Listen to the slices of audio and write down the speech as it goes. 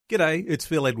G'day, it's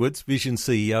Phil Edwards, Vision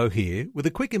CEO here, with a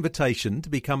quick invitation to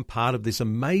become part of this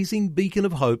amazing beacon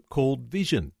of hope called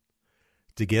Vision.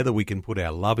 Together we can put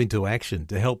our love into action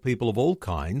to help people of all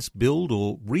kinds build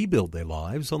or rebuild their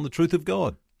lives on the truth of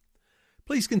God.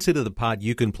 Please consider the part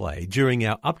you can play during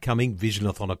our upcoming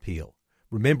Visionathon appeal,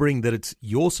 remembering that it's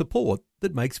your support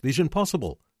that makes Vision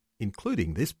possible,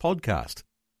 including this podcast.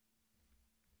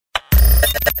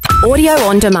 Audio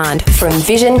on demand from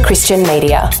Vision Christian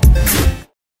Media.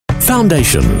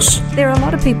 Foundations. There are a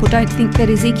lot of people don't think that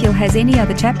Ezekiel has any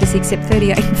other chapters except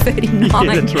 38 and 39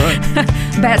 Yeah, that's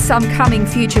right. about some coming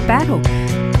future battle.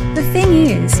 The thing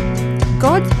is,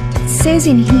 God says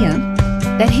in here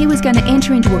that he was going to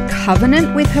enter into a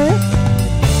covenant with her.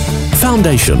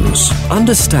 Foundations.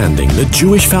 Understanding the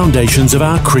Jewish foundations of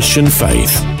our Christian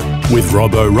faith with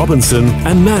Robbo Robinson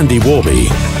and Mandy Warby.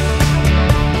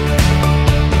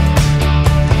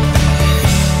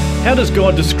 How does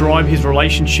God describe his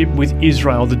relationship with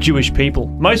Israel, the Jewish people?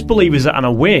 Most believers are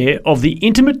unaware of the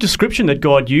intimate description that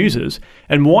God uses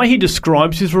and why he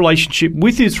describes his relationship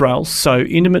with Israel so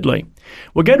intimately.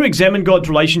 We're going to examine God's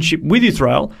relationship with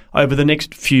Israel over the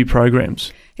next few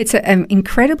programs. It's an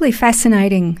incredibly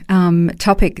fascinating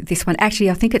topic, this one.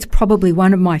 Actually, I think it's probably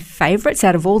one of my favourites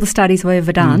out of all the studies we've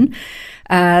ever done.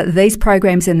 These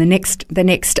programs and the next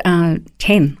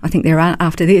 10, I think there are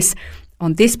after this,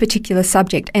 on this particular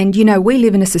subject. And, you know, we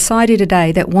live in a society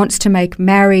today that wants to make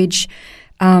marriage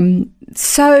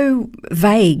so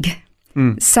vague.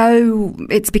 So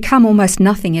it's become almost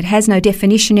nothing. It has no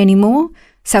definition anymore,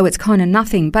 so it's kind of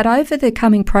nothing. But over the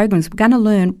coming programs, we're going to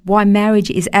learn why marriage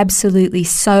is absolutely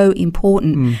so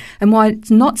important and why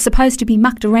it's not supposed to be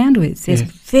mucked around with. There's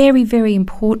very, very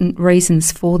important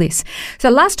reasons for this. So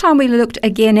last time we looked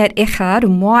again at echad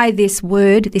and why this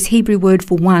word, this Hebrew word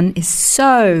for one, is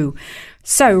so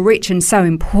rich and so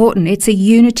important. It's a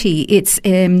unity. It's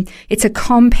a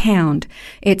compound.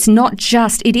 It's not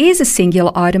just, it is a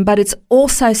singular item, but it's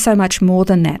also so much more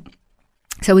than that.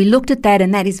 So we looked at that,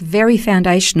 and that is very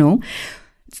foundational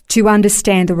to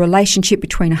understand the relationship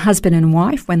between a husband and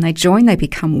wife. When they join, they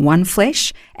become one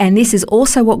flesh. And this is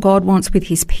also what God wants with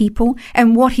his people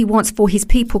and what he wants for his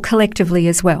people collectively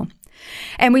as well.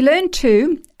 And we learned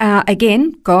too,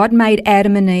 again, God made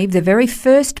Adam and Eve the very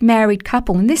first married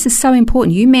couple. And this is so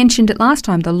important. You mentioned it last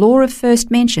time, the law of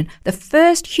first mention. The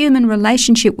first human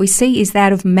relationship we see is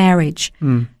that of marriage.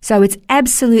 So it's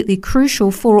absolutely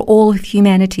crucial for all of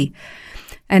humanity.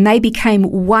 And they became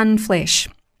one flesh.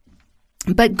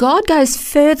 But God goes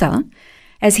further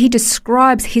as he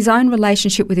describes his own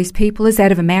relationship with his people as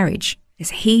that of a marriage. As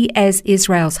he as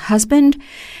Israel's husband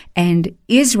and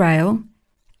Israel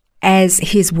as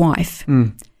his wife.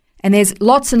 And there's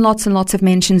lots and lots and lots of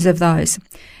mentions of those.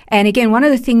 And again, one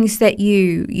of the things that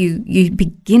you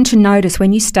begin to notice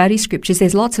when you study scriptures,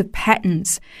 there's lots of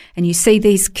patterns, and you see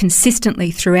these consistently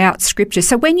throughout scripture.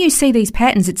 So when you see these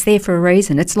patterns, it's there for a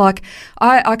reason. It's like,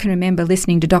 I can remember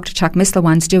listening to Dr. Chuck Missler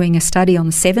once doing a study on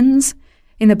the sevens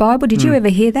in the Bible. Did you ever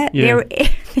hear that? Yeah.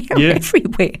 They're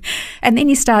everywhere. And then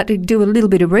you start to do a little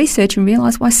bit of research and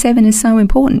realise why 7 is so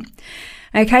important.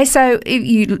 Okay, so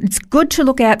it's good to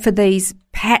look out for these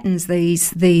patterns,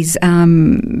 these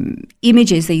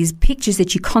images, these pictures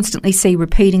that you constantly see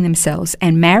repeating themselves.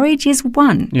 And marriage is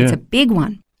one. Yeah. It's a big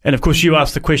one. And of course, you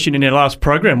asked the question in our last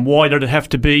program, why did it have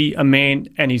to be a man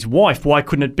and his wife? Why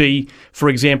couldn't it be, for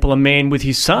example, a man with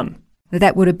his son?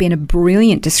 That would have been a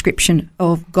brilliant description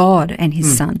of God and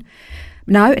his son.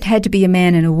 No, it had to be a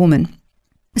man and a woman.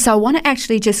 So I want to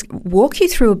actually just walk you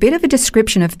through a bit of a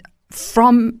description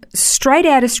from straight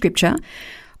out of Scripture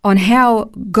on how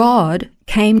God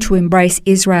came to embrace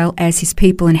Israel as his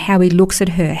people and how he looks at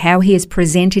her, how he has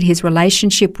presented his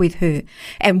relationship with her,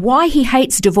 and why he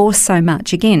hates divorce so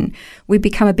much. Again, we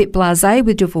become a bit blasé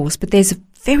with divorce, but there's a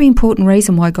very important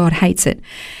reason why God hates it.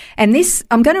 And this,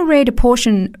 I'm going to read a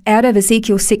portion out of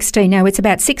Ezekiel 16. Now, it's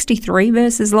about 63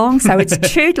 verses long, so it's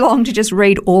too long to just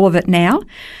read all of it now.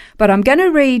 But I'm going to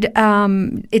read,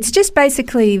 it's just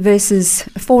basically verses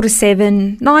 4 to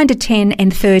 7, 9 to 10,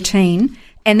 and 13.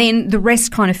 And then the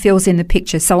rest kind of fills in the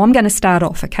picture. So I'm going to start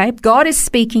off, okay? God is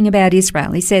speaking about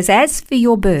Israel. He says, "As for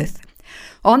your birth,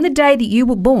 on the day that you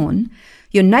were born,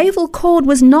 your navel cord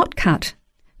was not cut,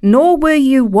 nor were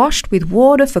you washed with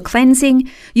water for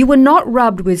cleansing. You were not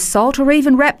rubbed with salt or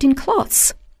even wrapped in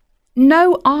cloths.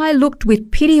 No eye looked with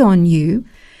pity on you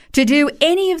to do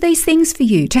any of these things for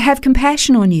you, to have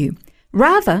compassion on you.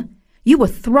 Rather, you were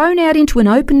thrown out into an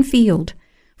open field,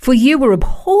 for you were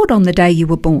abhorred on the day you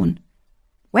were born.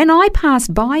 When I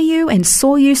passed by you and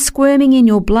saw you squirming in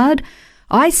your blood,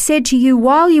 I said to you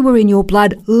while you were in your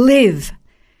blood, live.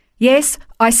 Yes,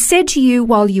 I said to you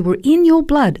while you were in your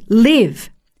blood,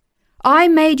 live. I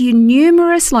made you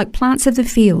numerous like plants of the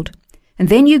field. And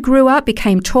then you grew up,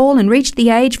 became tall, and reached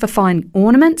the age for fine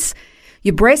ornaments.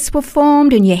 Your breasts were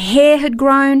formed and your hair had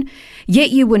grown, yet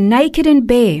you were naked and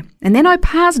bare. And then I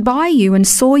passed by you and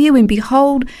saw you, and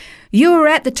behold, you were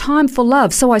at the time for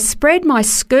love. So I spread my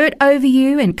skirt over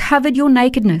you and covered your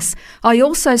nakedness. I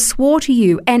also swore to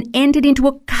you and entered into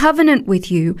a covenant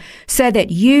with you so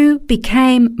that you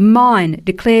became mine,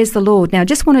 declares the Lord. Now, I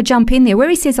just want to jump in there where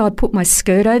he says, I put my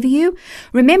skirt over you.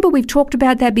 Remember, we've talked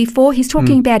about that before. He's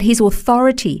talking about his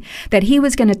authority, that he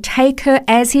was going to take her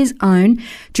as his own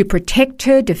to protect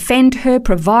her, defend her,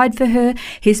 provide for her.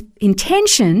 His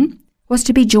intention was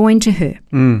to be joined to her.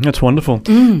 That's wonderful.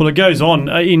 Well, it goes on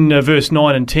in verse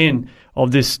 9 and 10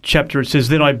 of this chapter. It says,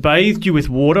 Then I bathed you with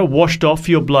water, washed off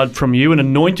your blood from you, and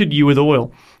anointed you with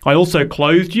oil. I also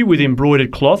clothed you with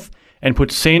embroidered cloth, and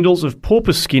put sandals of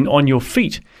porpoise skin on your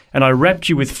feet. And I wrapped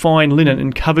you with fine linen,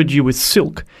 and covered you with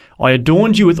silk. I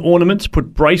adorned you with ornaments,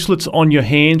 put bracelets on your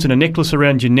hands, and a necklace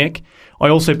around your neck. I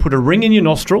also put a ring in your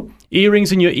nostril,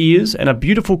 earrings in your ears, and a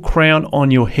beautiful crown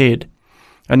on your head.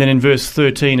 And then in verse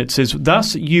 13 it says,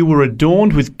 Thus you were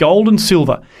adorned with gold and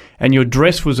silver, and your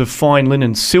dress was of fine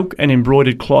linen, silk and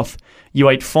embroidered cloth. You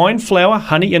ate fine flour,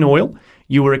 honey and oil.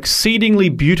 You were exceedingly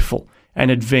beautiful and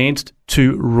advanced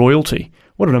to royalty.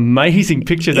 What an amazing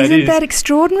picture that is. Isn't that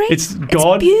extraordinary? It's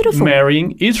God beautiful.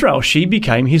 marrying Israel. She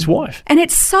became his wife. And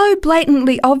it's so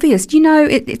blatantly obvious. You know,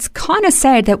 it's kind of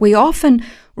sad that we often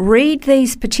read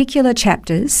these particular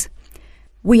chapters.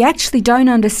 We actually don't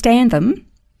understand them.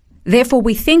 Therefore,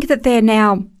 we think that they're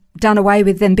now done away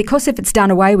with them, because if it's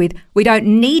done away with, we don't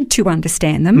need to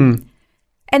understand them.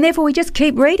 And therefore, we just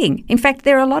keep reading. In fact,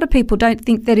 there are a lot of people don't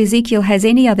think that Ezekiel has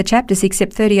any other chapters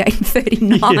except 38 and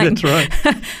 39 Yeah, that's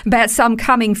right. about some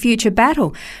coming future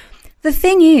battle. The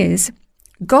thing is,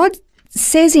 God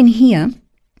says in here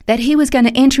that he was going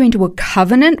to enter into a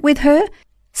covenant with her.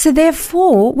 So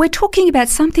therefore, we're talking about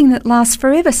something that lasts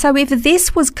forever. So if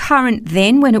this was current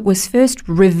then when it was first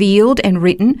revealed and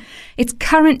written, it's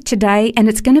current today and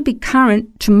it's going to be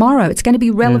current tomorrow. It's going to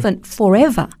be relevant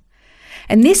forever.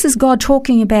 And this is God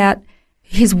talking about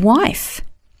his wife.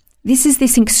 This is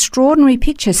this extraordinary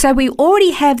picture. So we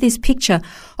already have this picture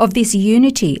of this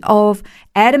unity of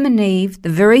Adam and Eve, the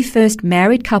very first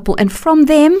married couple, and from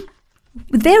them,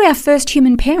 they're our first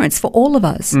human parents for all of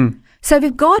us. So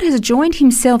if God has joined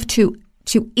himself to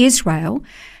Israel,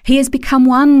 he has become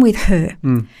one with her.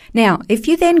 Now, if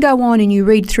you then go on and you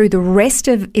read through the rest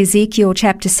of Ezekiel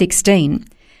chapter 16,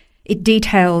 it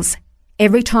details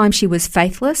every time she was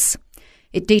faithless.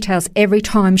 It details every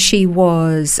time she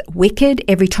was wicked,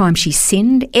 every time she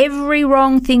sinned, every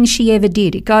wrong thing she ever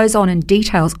did. It goes on and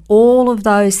details all of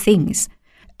those things.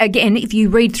 Again, if you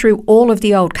read through all of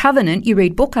the Old Covenant, you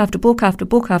read book after book after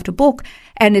book after book,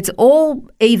 and it's all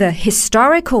either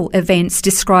historical events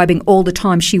describing all the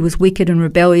time she was wicked and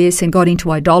rebellious and got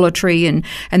into idolatry and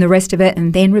the rest of it,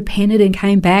 and then repented and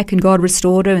came back and God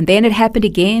restored her, and then it happened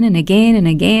again and again and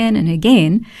again and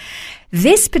again.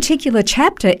 This particular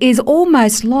chapter is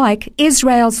almost like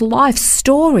Israel's life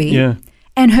story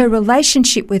and her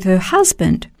relationship with her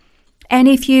husband. And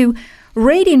if you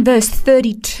read in verse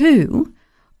 32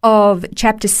 of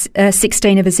chapter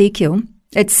 16 of Ezekiel,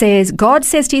 it says, God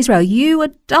says to Israel, you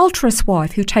adulterous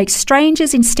wife who takes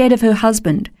strangers instead of her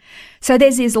husband. So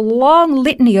there's this long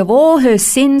litany of all her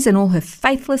sins and all her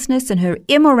faithlessness and her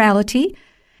immorality.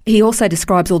 He also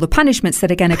describes all the punishments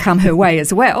that are going to come her way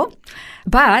as well.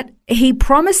 But he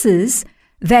promises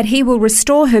that he will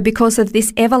restore her because of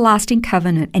this everlasting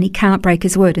covenant, and he can't break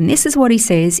his word. And this is what he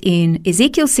says in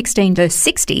Ezekiel 16 verse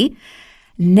 60,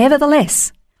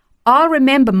 Nevertheless, I'll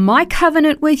remember my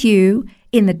covenant with you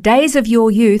in the days of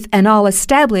your youth, and I'll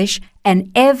establish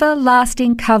an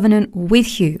everlasting covenant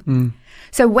with you.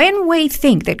 So when we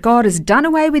think that God has done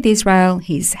away with Israel,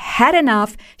 he's had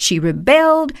enough, she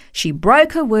rebelled, she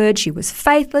broke her word, she was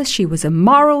faithless, she was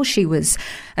immoral, she was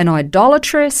an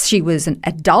idolatress, she was an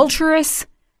adulteress,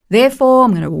 therefore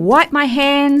I'm going to wipe my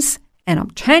hands and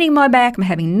I'm turning my back, I'm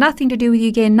having nothing to do with you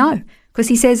again. No. Because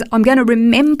he says, I'm going to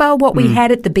remember what we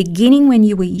had at the beginning when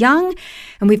you were young,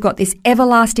 and we've got this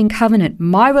everlasting covenant.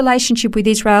 My relationship with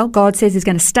Israel, God says, is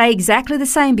going to stay exactly the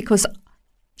same because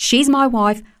she's my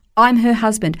wife, I'm her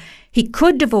husband. He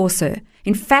could divorce her.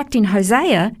 In fact, in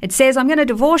Hosea, it says, I'm going to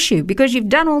divorce you because you've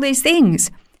done all these things.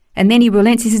 And then he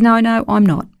relents. He says, no, I'm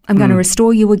not. I'm going to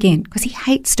restore you again, because he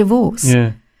hates divorce.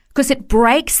 Because it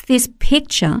breaks this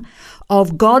picture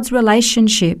of God's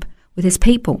relationship with his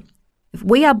people. If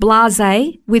we are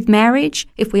blasé with marriage,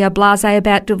 if we are blasé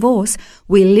about divorce,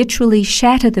 we literally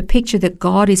shatter the picture that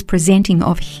God is presenting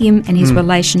of him and his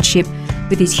relationship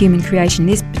with his human creation.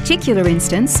 In this particular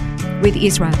instance, with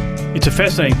Israel. It's a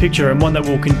fascinating picture and one that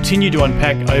we'll continue to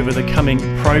unpack over the coming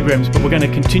programs, but we're going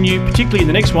to continue, particularly in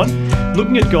the next one,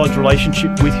 looking at God's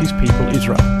relationship with his people,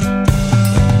 Israel.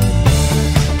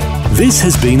 This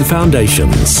has been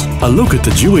Foundations, a look at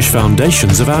the Jewish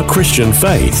foundations of our Christian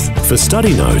faith. For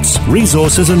study notes,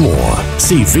 resources and more,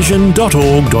 see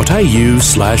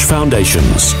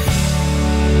vision.org.au/foundations.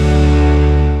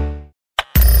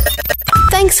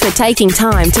 Thanks for taking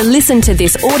time to listen to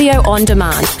this audio on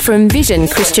demand from Vision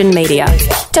Christian Media.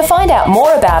 To find out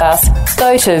more about us,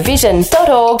 go to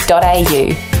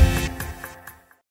vision.org.au.